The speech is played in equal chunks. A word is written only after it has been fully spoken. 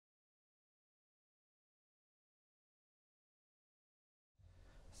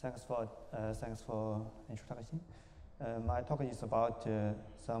Thanks for introduction. My talk is about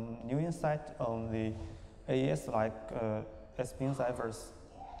some new insight on the AES like SPN ciphers.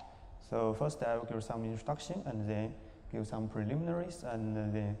 So first I will give some introduction and then give some preliminaries,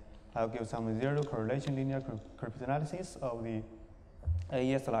 and then I'll give some zero correlation linear cryptanalysis of the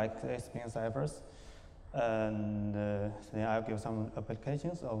AES like SPN ciphers, and then I'll give some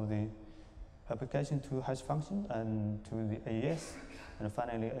applications of the application to hash function and to the AES, and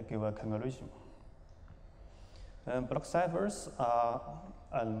finally I give a conclusion. Block ciphers are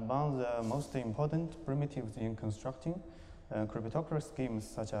among the most important primitives in constructing cryptographic schemes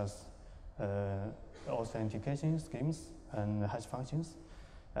such as authentication schemes and hash functions.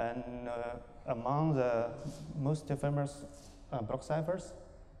 And among the most famous block ciphers,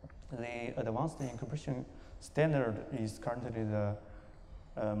 the advanced encryption standard is currently the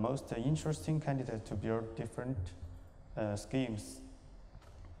most interesting candidate to build different schemes,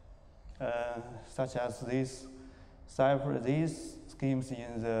 such as these schemes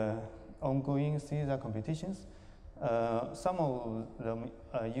in the ongoing Caesar competitions. Some of them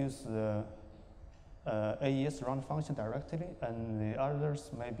use the AES round function directly, and the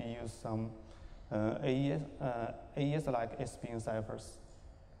others maybe use some AES like SPN ciphers.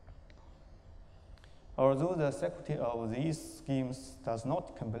 Although the security of these schemes does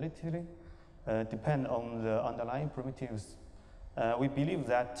not completely depend on the underlying primitives, we believe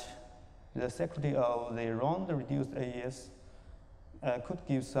that the security of the round-reduced AES could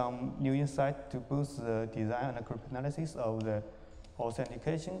give some new insight to both the design and cryptanalysis of the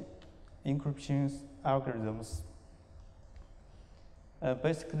authentication encryption algorithms.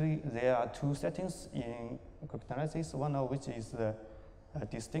 Basically, there are two settings in cryptanalysis, one of which is the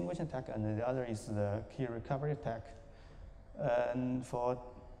distinguishing attack, and the other is the key recovery attack. And for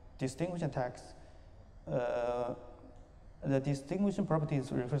distinguishing attacks, the distinguishing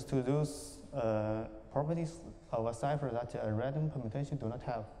properties refers to those properties of a cipher that a random permutation do not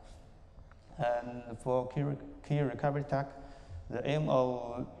have. And for key recovery attack, the aim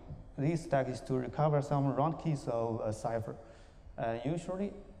of this attack is to recover some round keys of a cipher.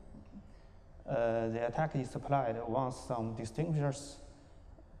 Usually, the attack is applied once some distinguisher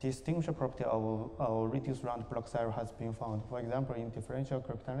property of reduced round block cipher has been found. For example, in differential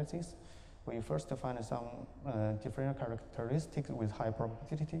cryptanalysis, we first find some differential characteristics with high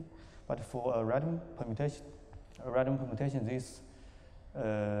probability, but for a random permutation, these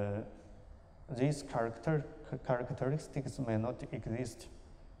characteristics may not exist.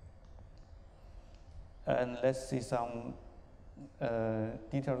 And let's see some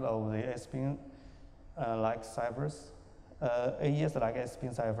details of the SPN like ciphers, AES like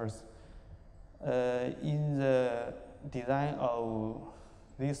SPN ciphers. In the design of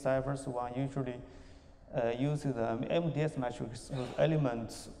these ciphers, one usually uses the MDS matrix whose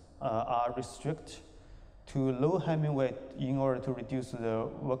elements are restricted to low Hamming weight in order to reduce the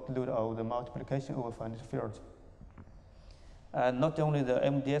workload of the multiplication over finite field. And not only the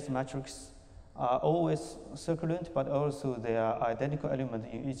MDS matrix are always circulant, but also there are identical elements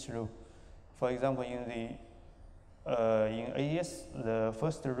in each row. For example, in AES, the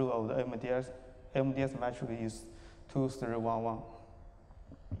first row of the MDS matrix is 2, 3, 1, 1.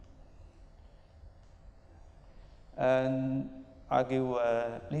 And I'll give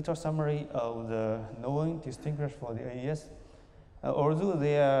a little summary of the known distinguishers for the AES. Although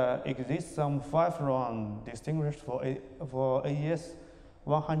there exists some 5 round distinguishers for AES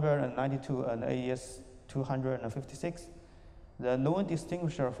 192 and AES 256, the known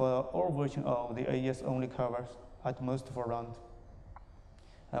distinguisher for all versions of the AES only covers at most 4 rounds.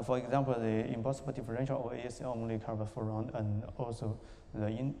 For example, the impossible differential of AES only covers 4 rounds, and also the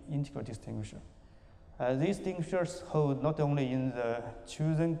integral distinguisher. These distinguishers hold not only in the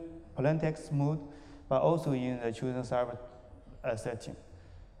chosen plaintext mode, but also in the chosen cipher setting.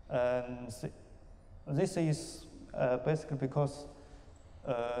 And this is basically because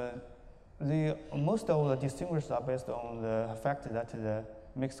most of the distinguishers are based on the fact that the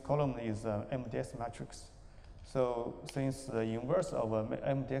mixed column is an MDS matrix. So since the inverse of an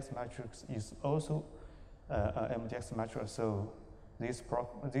MDX matrix is also an MDX matrix, so this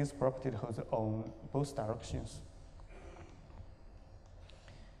property holds on both directions.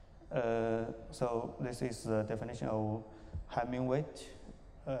 So this is the definition of Hamming weight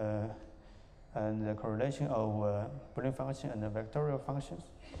and the correlation of Boolean function and the vectorial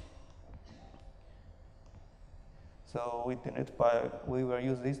functions. So we will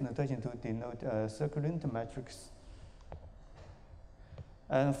use this notation to denote a circulant matrix.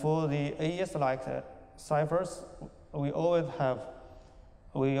 And for the AES-like ciphers, we always have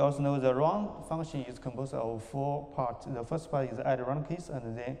we also know the run function is composed of 4 parts. The first part is add run keys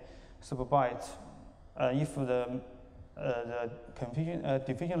and then subbyte. If the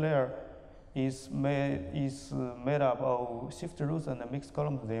diffusion layer is made up of shift rows and mixed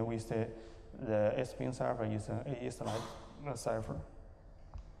columns, then we say the SPN cipher is an AES-like cipher.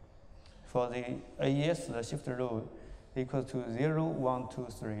 For the AES, the shift row equals to 0, 1, 2,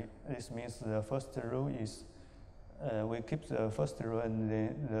 3. This means the first row is we keep the first row and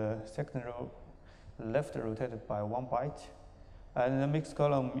the second row left rotated by 1 byte. And the mixed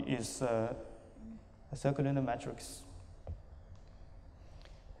column is a circular matrix.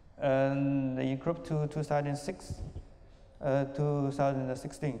 And in group 2,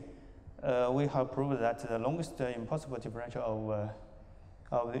 2016, we have proved that the longest impossible differential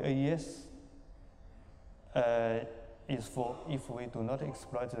of the AES is 4 if we do not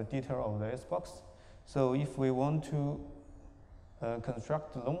exploit the detail of the S-box. So if we want to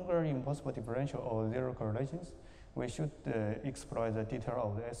construct longer impossible differential or zero correlations, we should exploit the detail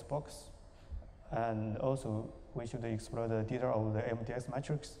of the S-box. And also, we should explore the detail of the MDX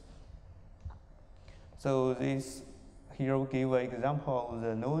matrix. So this here we give an example of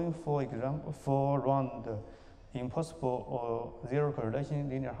the knowing for round impossible or zero correlation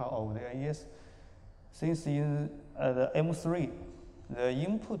linear hull of the AES. Since in the M3, the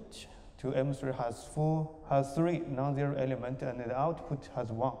input to M3 has 3 non-zero elements and the output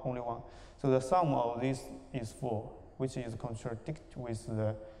has only one. So the sum of this is 4, which is contradict with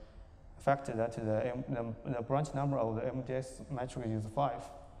the fact that the branch number of the MDX matrix is 5.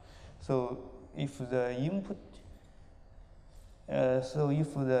 So if the input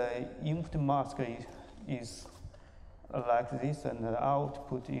mask is like this and the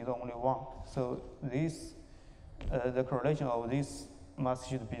output is only 1, so this the correlation of this mask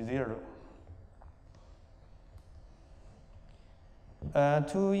should be 0.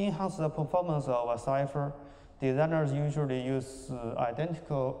 To enhance the performance of a cipher, designers usually use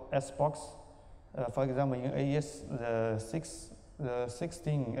identical S-box. For example, in AES, the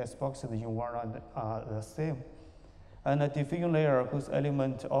 16 S-boxes in one round are the same. And a diffusion layer whose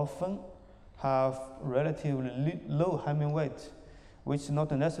elements often have relatively low Hamming weight, which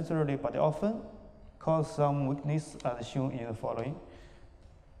not necessarily but often cause some weakness as shown in the following.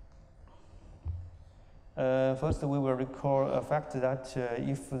 First, we will recall a fact that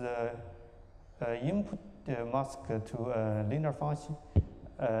if the input mask to a linear function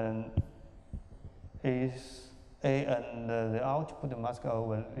is A and the output mask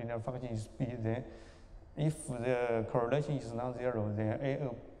of a linear function is B, then if the correlation is non-zero, then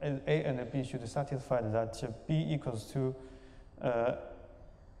A and B should satisfy that B equals to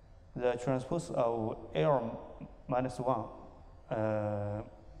the transpose of L minus 1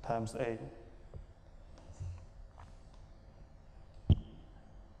 times A.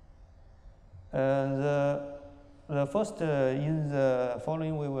 The first, in the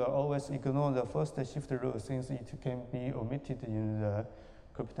following, we will always ignore the first shift row since it can be omitted in the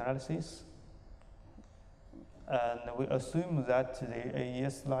cryptanalysis. And we assume that the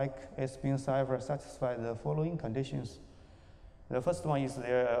AES-like SPN cipher satisfies the following conditions. The first one is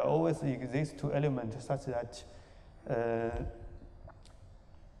there always exist 2 elements such that there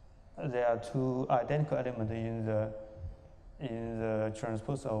are 2 identical elements in the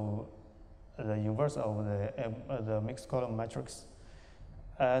transpose of the inverse of the mixed column matrix.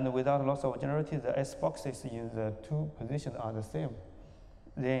 And without loss of generality, the S boxes in the 2 positions are the same.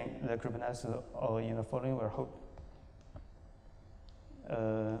 Then the cryptanalysis in the following will hold.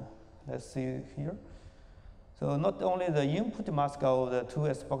 Let's see here. So not only the input mask of the 2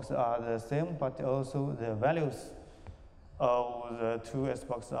 S boxes are the same, but also the values of the 2 S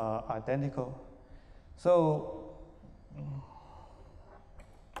boxes are identical. So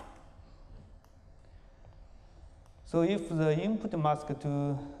if the input mask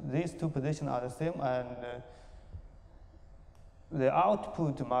to these 2 positions are the same and the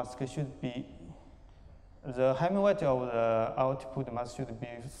output mask should be, the Hamming weight of the output mask should be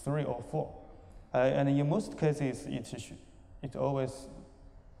 3 or 4. And in most cases, it is always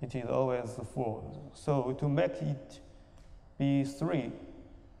 4. So to make it be 3,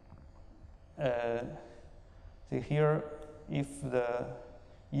 see here, if the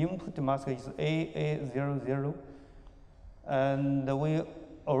input mask is AA00, and we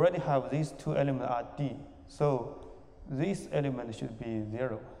already have these 2 elements at D, so this element should be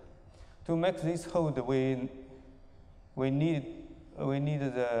 0. To make this hold, we need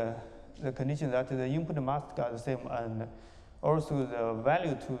the condition that the input mask are the same and also the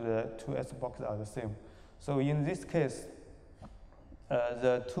value to the 2 S boxes are the same. So in this case,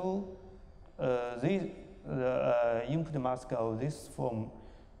 the input mask of this form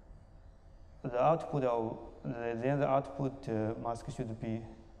the output of then the output mask should be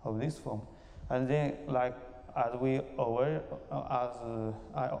of this form, and then like as we aware as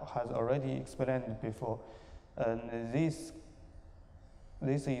I has already explained before, and this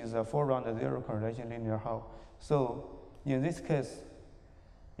is a 4-round zero correlation linear Hall. So in this case,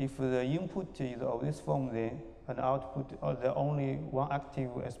 if the input is of this form, then an output or the only one active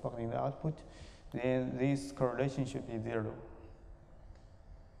aspect in the output, then this correlation should be 0.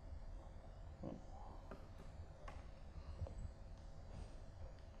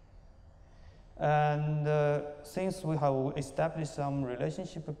 And since we have established some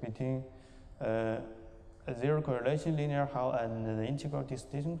relationship between a zero correlation linear Hall and the integral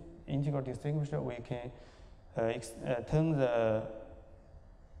distinguisher, we can turn the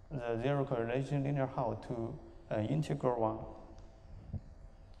zero correlation linear Hall to an integral one.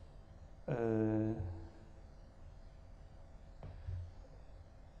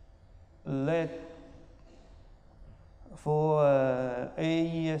 For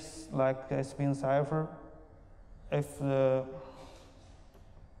AES like SPN cipher, if the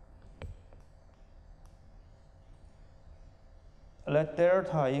let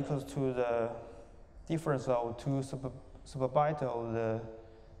delta equals to the difference of two subbyte of the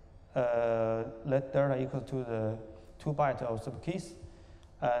let delta equals to the 2 byte of subkeys,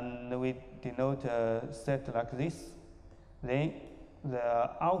 and we denote a set like this, then the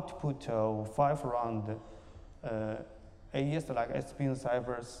output of 5-round AES like SPN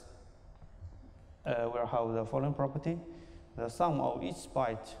ciphers will have the following property: the sum of each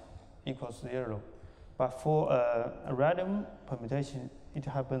byte equals 0. But for a random permutation, it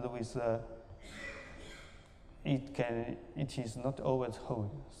happens with it is not always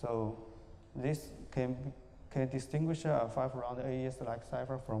whole. So this can distinguish a 5-round AES like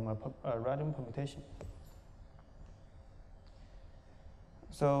cipher from a random permutation.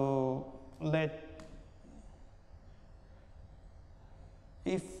 So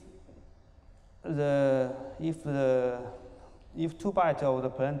if 2 bytes of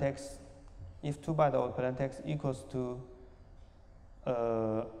the plaintext equals to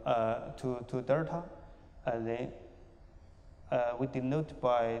delta, and then we denote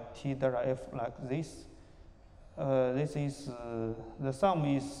by T delta F like this. This is the sum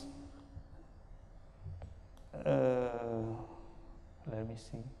is let me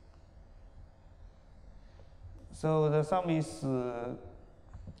see. So the sum is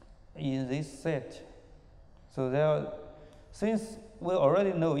in this set. So there, since we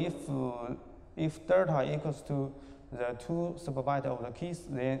already know if delta equals to the 2 subbyte of the keys,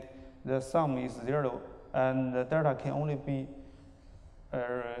 then the sum is 0, and the delta can only be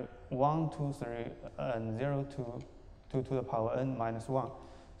 1, 2, 3, and 0 to the power n minus 1.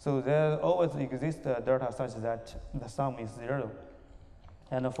 So there always exists a delta such that the sum is 0.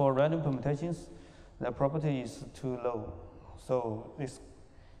 And for random permutations, the property is too low. So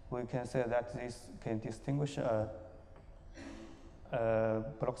we can say that this can distinguish a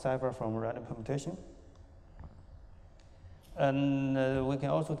block cipher from random permutation. And we can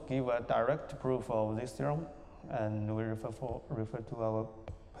also give a direct proof of this theorem, and we refer to our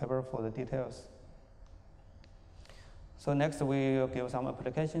paper for the details. So next we will give some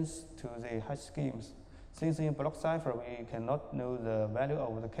applications to the hash schemes. Since in block cipher we cannot know the value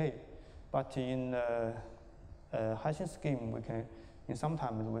of the k, but in hashing scheme we can,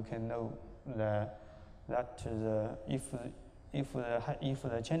 sometimes we can know that if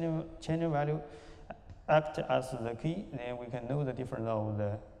the chaining value act as the key, then we can know the difference of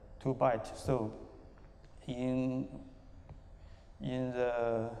the 2 bytes. So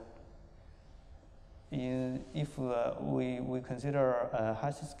if we consider a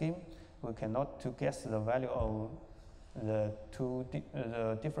hash scheme, we cannot to guess the value of the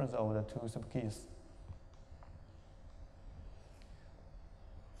difference of the 2 subkeys.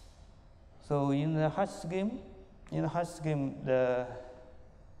 So in the hash scheme, the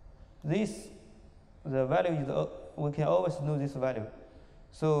value is we can always know this value.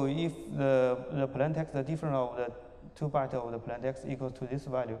 So if the plaintext, the difference of the 2 bytes of the plaintext equals to this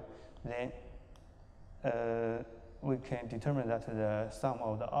value, then we can determine that the sum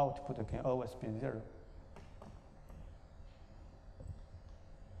of the output can always be 0.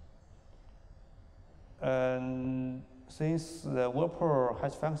 And since the Walpole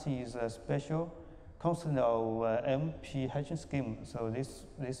hash function is a special constant of MP hashing scheme, so this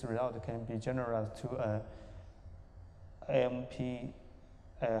result can be generalized to a MP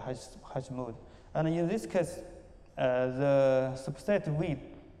hash mode. And in this case, the subset V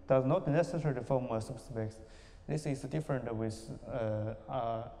does not necessarily form a subspace. This is different with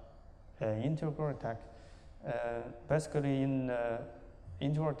integral attack. Basically, in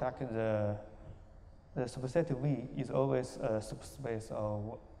integral attack, the the subset V is always a subspace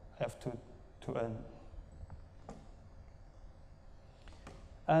of F2 to N.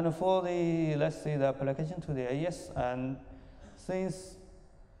 And for the, let's say, the application to the AES, and since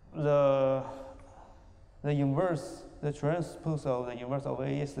the inverse, the transpose of the inverse of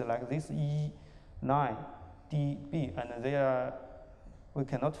AES is like this E9 dB, and we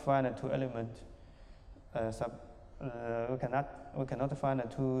cannot find two element we cannot find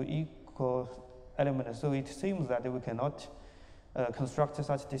two equal elements, so it seems that we cannot construct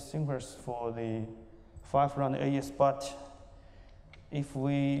such distinguishers for the 5-round AES. But if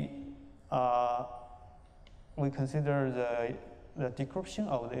we consider the decryption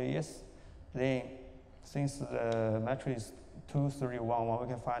of the AES, then since the matrix is 2, 3, 1, 1, we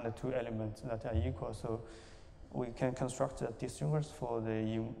can find the two elements that are equal. So we can construct a distinguisher for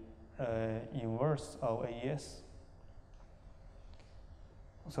the inverse of AES.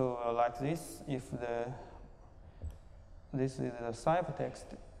 So like this, if this is the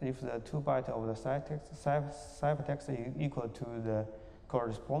ciphertext, if the 2 bytes of the ciphertext is equal to the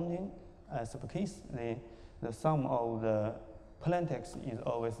corresponding subkeys, then the sum of the plaintext is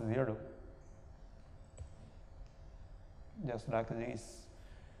always 0. Just like this.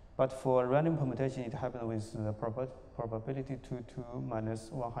 But for random permutation, it happens with the probability 2 minus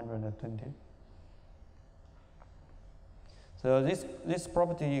 120. So this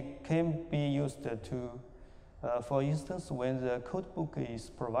property can be used to, for instance, when the codebook is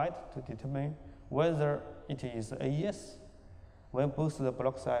provided to determine whether it is AES, when both the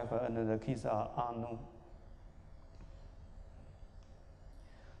block cipher and the keys are unknown.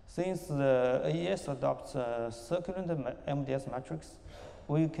 Since the AES adopts a circulant MDS matrix,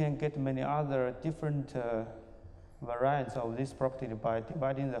 we can get many other different variants of this property by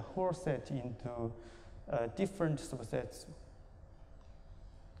dividing the whole set into different subsets.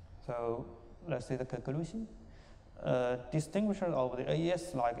 So let's see the conclusion. Distinguishers of the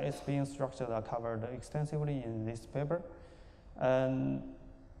AES like SPN structures are covered extensively in this paper. And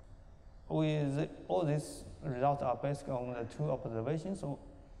with all these results are based on the 2 observations.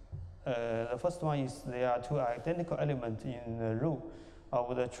 The first one is there are 2 identical elements in the row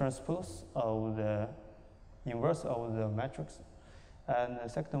of the transpose of the inverse of the matrix. And the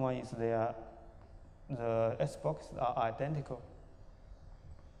second one is the S boxes are identical.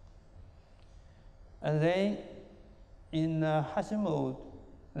 And then in hashing mode,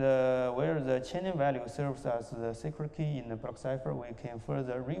 where the chaining value serves as the secret key in the block cipher, we can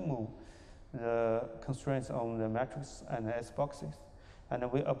further remove the constraints on the matrix and the S boxes. And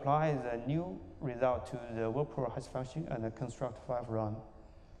we apply the new result to the Whirlpool hash function and construct 5-round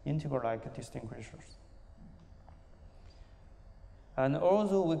integral-like distinguishers. And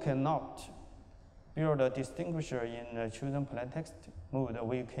although we cannot build a distinguisher in a chosen plaintext mode,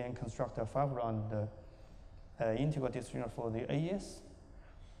 we can construct a 5-round integral distinguisher for the AES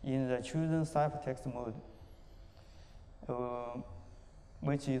in the chosen ciphertext mode,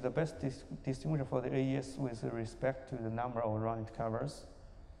 which is the best distinguisher for the AES with respect to the number of round it covers.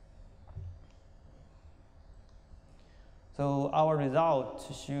 So our result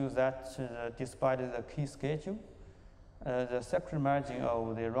shows that despite the key schedule, the secret margin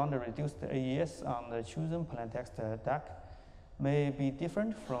of the round-reduced AES on the chosen plaintext attack may be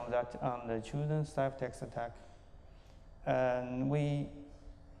different from that on the chosen ciphertext attack. And we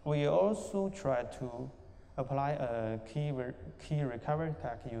also try to apply a key recovery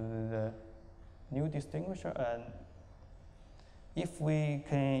attack using the new distinguisher. And if we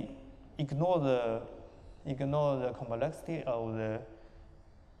can ignore the complexity of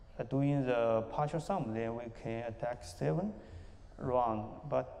doing the partial sum, then we can attack 7 round.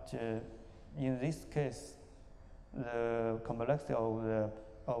 But in this case, the complexity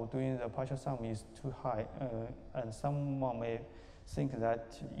of doing the partial sum is too high, and someone may think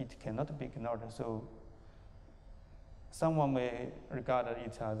that it cannot be ignored. So someone may regard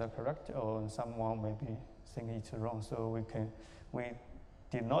it as correct, or someone may think it's wrong. So we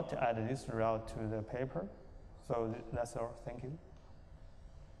did not add this route to the paper. So that's all. Thank you.